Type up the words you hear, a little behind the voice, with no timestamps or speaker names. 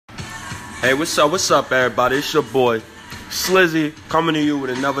Hey, what's up? What's up, everybody? It's your boy, Slizzy, coming to you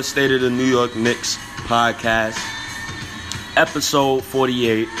with another State of the New York Knicks podcast, episode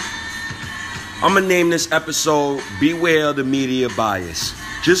 48. I'm going to name this episode, Beware of the Media Bias.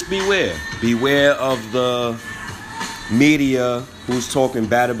 Just beware. Beware of the media who's talking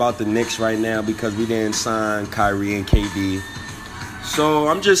bad about the Knicks right now because we didn't sign Kyrie and KD. So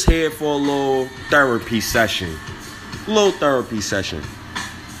I'm just here for a little therapy session.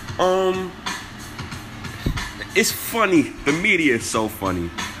 It's funny. The media is so funny.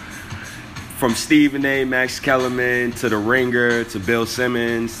 From Stephen A. Max Kellerman to The Ringer to Bill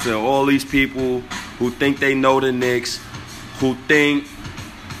Simmons to all these people who think they know the Knicks, who think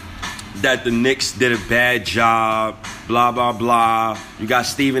that the Knicks did a bad job, blah, blah, blah. You got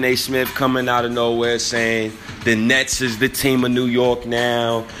Stephen A. Smith coming out of nowhere saying the Nets is the team of New York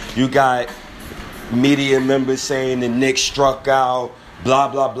now. You got media members saying the Knicks struck out, blah,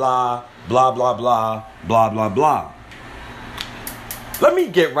 blah, blah, blah, blah, blah, blah, blah, blah. Let me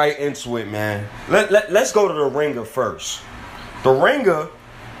get right into it, man. Let's go to The Ringer first. The Ringer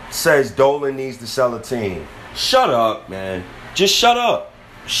says Dolan needs to sell a team. Shut up, man. Just shut up.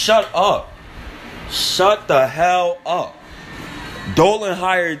 Shut up. Shut the hell up. Dolan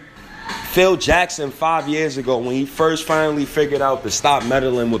hired Phil Jackson 5 years ago when he first finally figured out to stop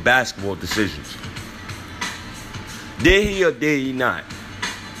meddling with basketball decisions. Did he or did he not?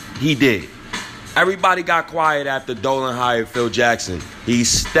 He did. Everybody got quiet after Dolan hired Phil Jackson. He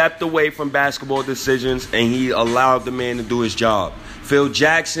stepped away from basketball decisions and he allowed the man to do his job. Phil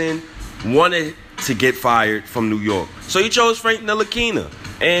Jackson wanted to get fired from New York, so he chose Frank Isola.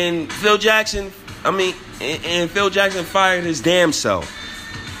 And Phil Jackson fired his damn self.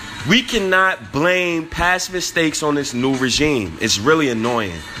 We cannot blame past mistakes on this new regime. It's really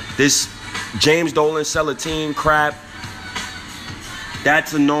annoying. This James Dolan sell a team crap,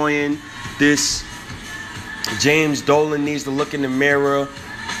 that's annoying. This James Dolan needs to look in the mirror,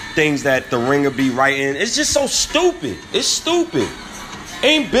 things that the Ringer be writing. It's just so stupid. It's stupid.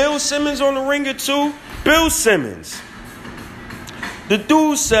 Ain't Bill Simmons on the Ringer too? Bill Simmons. The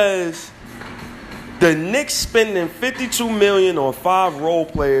dude says the Knicks spending $52 million on 5 role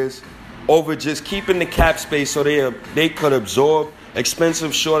players over just keeping the cap space so they could absorb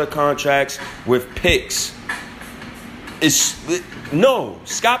expensive shorter contracts with picks. No,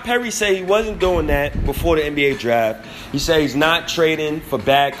 Scott Perry said he wasn't doing that before the NBA draft. He said he's not trading for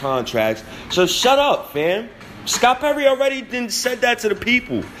bad contracts. So shut up, fam. Scott Perry already said that to the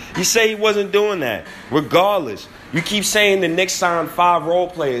people. He said he wasn't doing that. Regardless, you keep saying the Knicks signed 5 role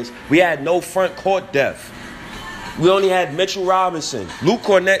players. We had no front court depth. We only had Mitchell Robinson. Luke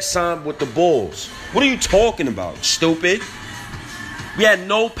Cornett signed with the Bulls. What are you talking about, stupid? We had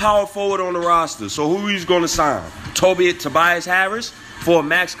no power forward on the roster. So who are you going to sign? Tobias Harris for a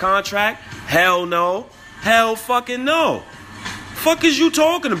max contract? Hell no. Hell fucking no. Fuck is you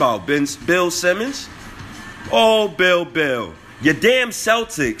talking about, Bill Simmons? Oh, Bill. Your damn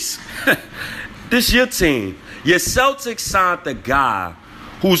Celtics. This your team. Your Celtics signed the guy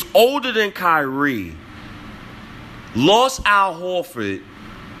who's older than Kyrie, lost Al Horford,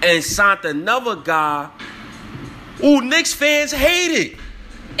 and signed another guy who Knicks fans hated.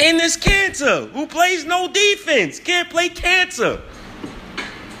 And this Cantor, who plays no defense, can't play Cantor.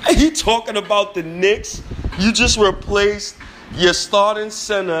 Are you talking about the Knicks? You just replaced your starting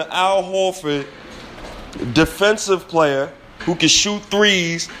center, Al Horford, defensive player who can shoot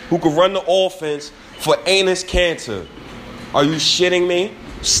threes, who can run the offense, for Enes Kanter. Are you shitting me?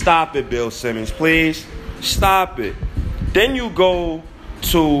 Stop it, Bill Simmons, please. Stop it. Then you go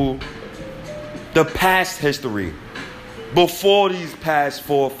to the past history. Before these past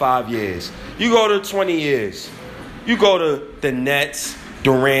 4 or 5 years. You go to 20 years. You go to the Nets,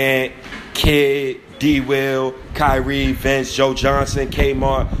 Durant, Kidd, D-Will, Kyrie, Vince, Joe Johnson,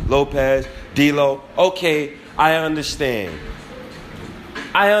 Kmart, Lopez, D'Lo. Okay, I understand.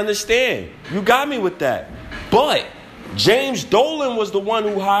 You got me with that. But James Dolan was the one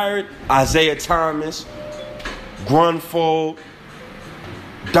who hired Isaiah Thomas, Grunfeld,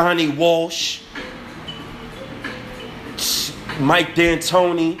 Donnie Walsh, Mike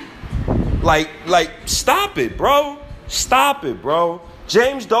D'Antoni. Like, stop it, bro.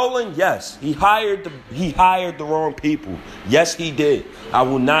 James Dolan, yes, he hired the wrong people. Yes, he did. I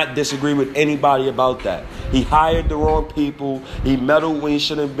will not disagree with anybody about that. He hired the wrong people. He meddled when he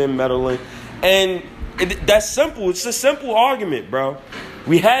shouldn't have been meddling. And that's simple. It's a simple argument, bro.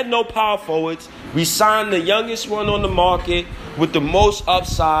 We had no power forwards. We signed the youngest one on the market with the most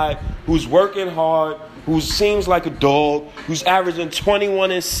upside, who's working hard, who seems like a dog, who's averaging 21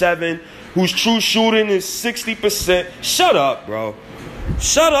 and 7, whose true shooting is 60%. Shut up, bro.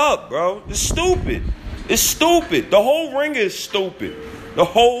 Shut up, bro. It's stupid. It's stupid. The whole ringer is stupid. The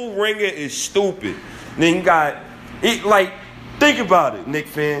whole ringer is stupid. Then you got it. Like, think about it, Knick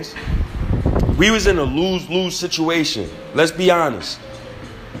fans. We was in a lose-lose situation. Let's be honest.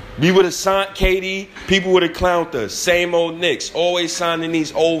 We would have signed KD. People would have clowned us. Same old Knicks. Always signing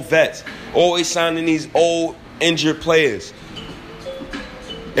these old vets. Always signing these old injured players.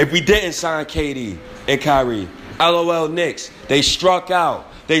 If we didn't sign KD and Kyrie, LOL Knicks. They struck out.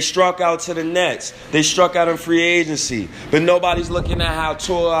 They struck out to the Nets. They struck out in free agency. But nobody's looking at how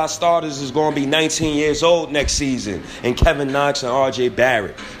two of our starters is going to be 19 years old next season. And Kevin Knox and RJ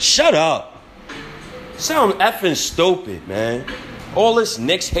Barrett. Shut up. Sound effing stupid, man. All this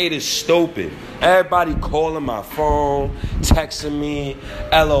Knicks hate is stupid. Everybody calling my phone, texting me,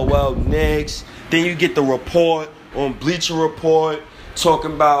 LOL Knicks. Then you get the report on Bleacher Report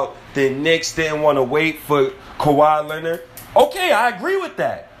talking about the Knicks didn't want to wait for Kawhi Leonard. Okay, I agree with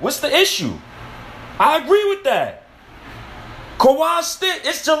that. What's the issue? I agree with that. Kawhi still,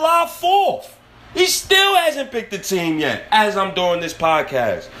 it's July 4th. He still hasn't picked the team yet as I'm doing this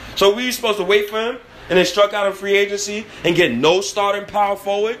podcast. So we supposed to wait for him and then struck out in free agency and get no starting power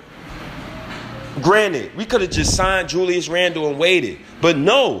forward? Granted, we could have just signed Julius Randle and waited. But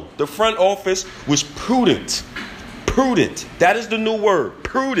no, the front office was prudent. Prudent. That is the new word.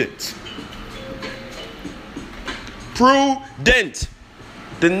 Prudent. Prudent.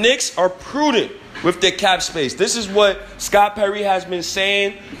 The Knicks are prudent with their cap space. This is what Scott Perry has been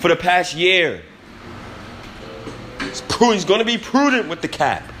saying for the past year. He's going to be prudent with the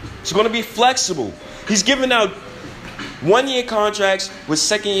cap. He's going to be flexible. He's giving out one-year contracts with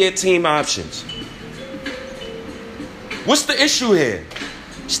second-year team options. What's the issue here?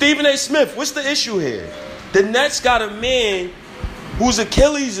 Stephen A. Smith, what's the issue here? The Nets got a man whose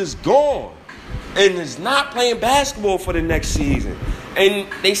Achilles is gone and is not playing basketball for the next season. And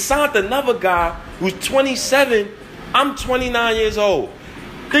they signed another guy who's 27. I'm 29 years old.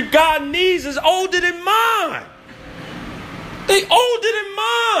 The guy's knees is older than mine. They older than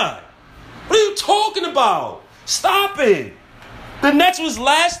mine. What are you talking about? Stop it. The Nets was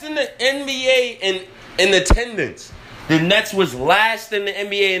last in the NBA in attendance. The Nets was last in the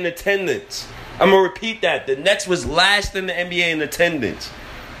NBA in attendance. I'm going to repeat that. The Nets was last in the NBA in attendance.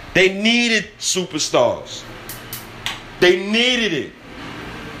 They needed superstars. They needed it.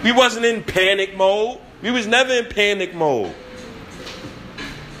 We wasn't in panic mode. We was never in panic mode.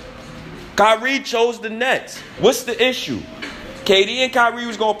 Kyrie chose the Nets. What's the issue? KD and Kyrie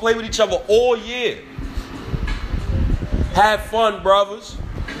was going to play with each other all year. Have fun, brothers.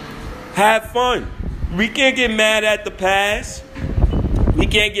 Have fun. We can't get mad at the past. We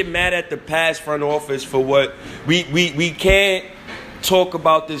can't get mad at the past front office for what we can't talk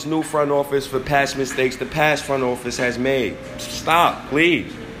about this new front office for past mistakes the past front office has made. Stop,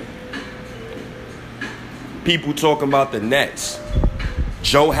 please. People talking about the Nets.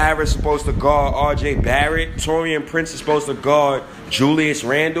 Joe Harris supposed to guard RJ Barrett. Taurean Prince is supposed to guard Julius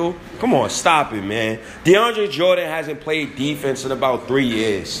Randle. Come on, stop it, man. DeAndre Jordan hasn't played defense in about 3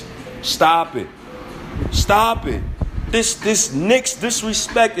 years. Stop it. Stop it. This Knicks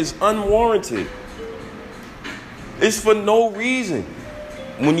disrespect is unwarranted. It's for no reason.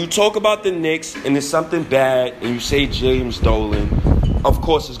 When you talk about the Knicks and it's something bad and you say James Dolan, of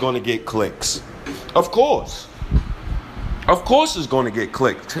course it's going to get clicks. Of course. Of course it's going to get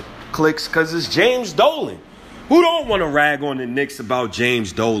clicks because it's James Dolan. Who don't want to rag on the Knicks about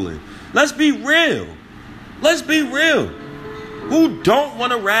James Dolan? Let's be real. Let's be real. Who don't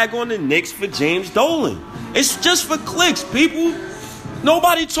want to rag on the Knicks for James Dolan? It's just for clicks, people.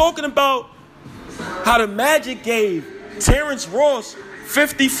 Nobody talking about how the Magic gave Terrence Ross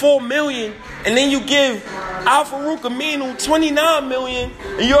 $54 million, and then you give Al-Farouq Aminu $29 million,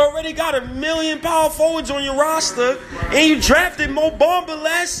 and you already got $1 million power forwards on your roster, and you drafted Mo Bamba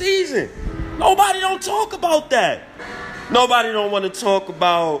last season. Nobody don't talk about that. Nobody don't want to talk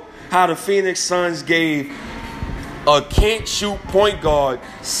about how the Phoenix Suns gave a can't-shoot point guard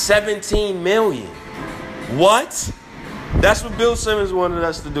 $17 million. What? That's what Bill Simmons wanted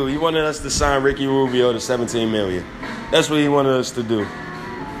us to do. He wanted us to sign Ricky Rubio to $17 million. That's what he wanted us to do.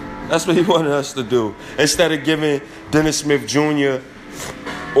 That's what he wanted us to do. Instead of giving Dennis Smith Jr.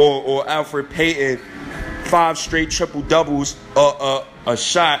 or Alfred Payton 5 straight triple-doubles a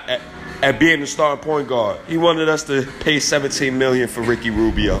shot at being the starting point guard. He wanted us to pay $17 million for Ricky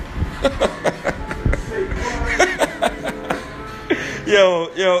Rubio.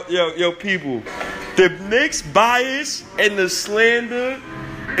 Yo, people. The Knicks bias and the slander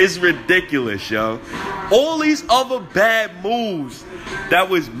is ridiculous, yo. All these other bad moves that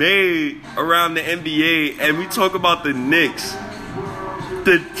was made around the NBA, and we talk about the Knicks.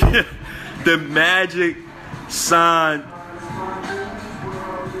 the Magic signed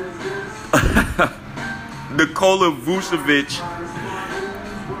Nikola Vucevic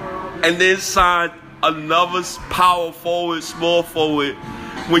and then signed another power forward, small forward,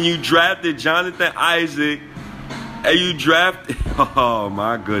 when you drafted Jonathan Isaac and you drafted... Oh,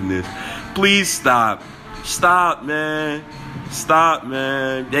 my goodness. Please stop. Stop, man. Stop,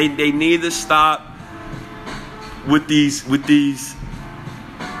 man. They need to stop with this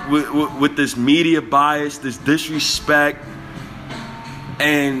media bias, this disrespect.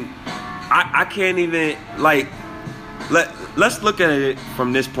 And I can't even, like... Let's look at it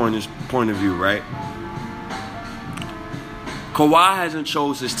from this point of view, right? Kawhi hasn't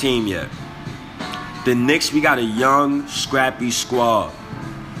chose his team yet. The Knicks, we got a young, scrappy squad.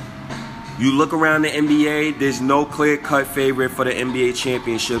 You look around the NBA, there's no clear-cut favorite for the NBA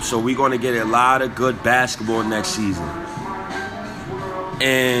championship, so we're going to get a lot of good basketball next season.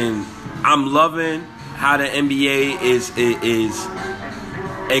 And I'm loving how the NBA is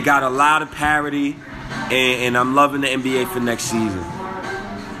it got a lot of parity. And I'm loving the NBA for next season.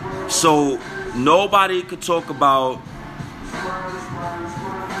 So nobody could talk about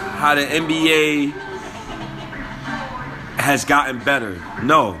how the NBA has gotten better.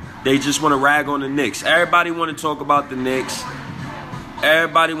 No, they just want to rag on the Knicks. Everybody want to talk about the Knicks.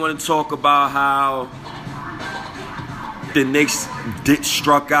 Everybody want to talk about how the Knicks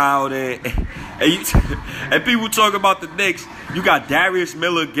struck out and people talk about the Knicks. You got Darius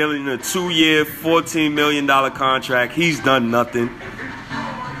Miller getting a 2-year, $14 million contract. He's done nothing.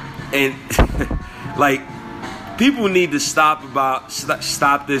 And like, people need to stop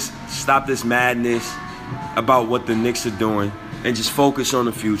this madness about what the Knicks are doing and just focus on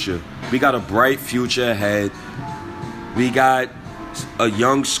the future. We got a bright future ahead. We got a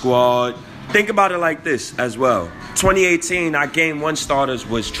young squad. Think about it like this as well. 2018, our game one starters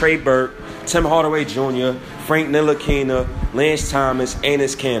was Trey Burke, Tim Hardaway Jr., Frank Ntilikina, Lance Thomas,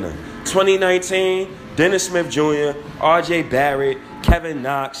 Enes Kanter. 2019, Dennis Smith Jr., R.J. Barrett, Kevin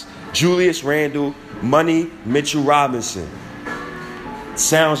Knox, Julius Randle, Money Mitchell Robinson.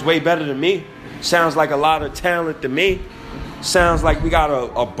 Sounds way better to me. Sounds like a lot of talent to me. Sounds like we got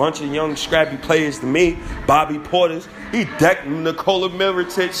a bunch of young, scrappy players to me. Bobby Portis, he decked Nikola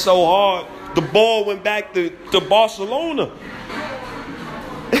Mirotic so hard, the ball went back to Barcelona.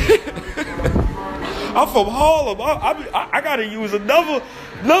 I'm from Harlem. I gotta use another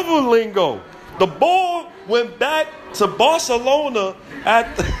lingo. The ball went back to Barcelona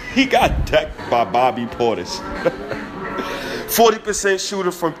he got decked by Bobby Portis. 40%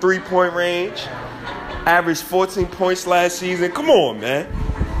 shooter from 3-point range. Averaged 14 points last season. Come on, man.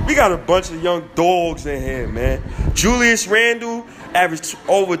 We got a bunch of young dogs in here, man. Julius Randle averaged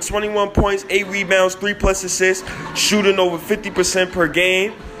over 21 points, 8 rebounds, 3+ assists, shooting over 50% per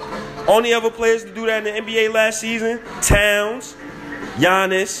game. Only other players to do that in the NBA last season: Towns,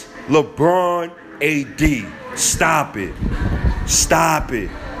 Giannis, LeBron, AD. Stop it. Stop it.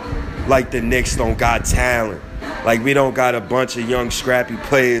 Like the Knicks don't got talent. Like we don't got a bunch of young, scrappy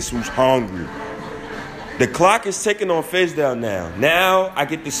players who's hungry. The clock is ticking on Fizdale now. Now I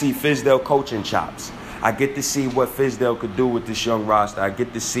get to see Fizdale coaching chops. I get to see what Fizdale could do with this young roster. I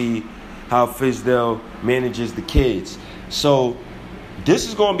get to see how Fizdale manages the kids. So this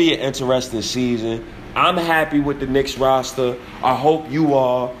is going to be an interesting season. I'm happy with the Knicks roster. I hope you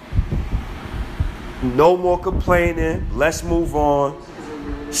are. No more complaining. Let's move on.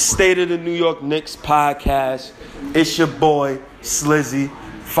 State of the New York Knicks podcast. It's your boy, Slizzy.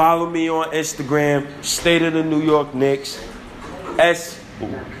 Follow me on Instagram, State of the New York Knicks, SNYK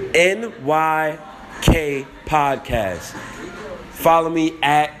Podcast. Follow me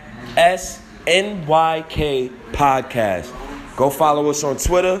at SNYK Podcast. Go follow us on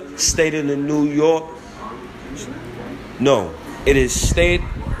Twitter, State of the New York. No, it is State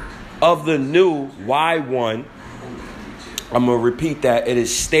of the New Y1. I'm going to repeat that. It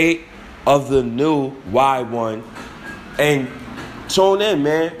is State of the New Y1. And tune in,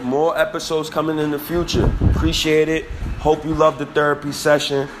 man. More episodes coming in the future. Appreciate it. Hope you love the therapy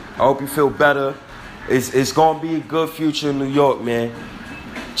session. I hope you feel better. It's going to be a good future in New York, man.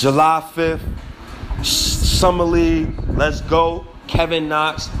 July 5th, Summer League. Let's go. Kevin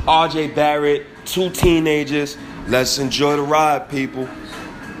Knox, R.J. Barrett, 2 teenagers. Let's enjoy the ride, people.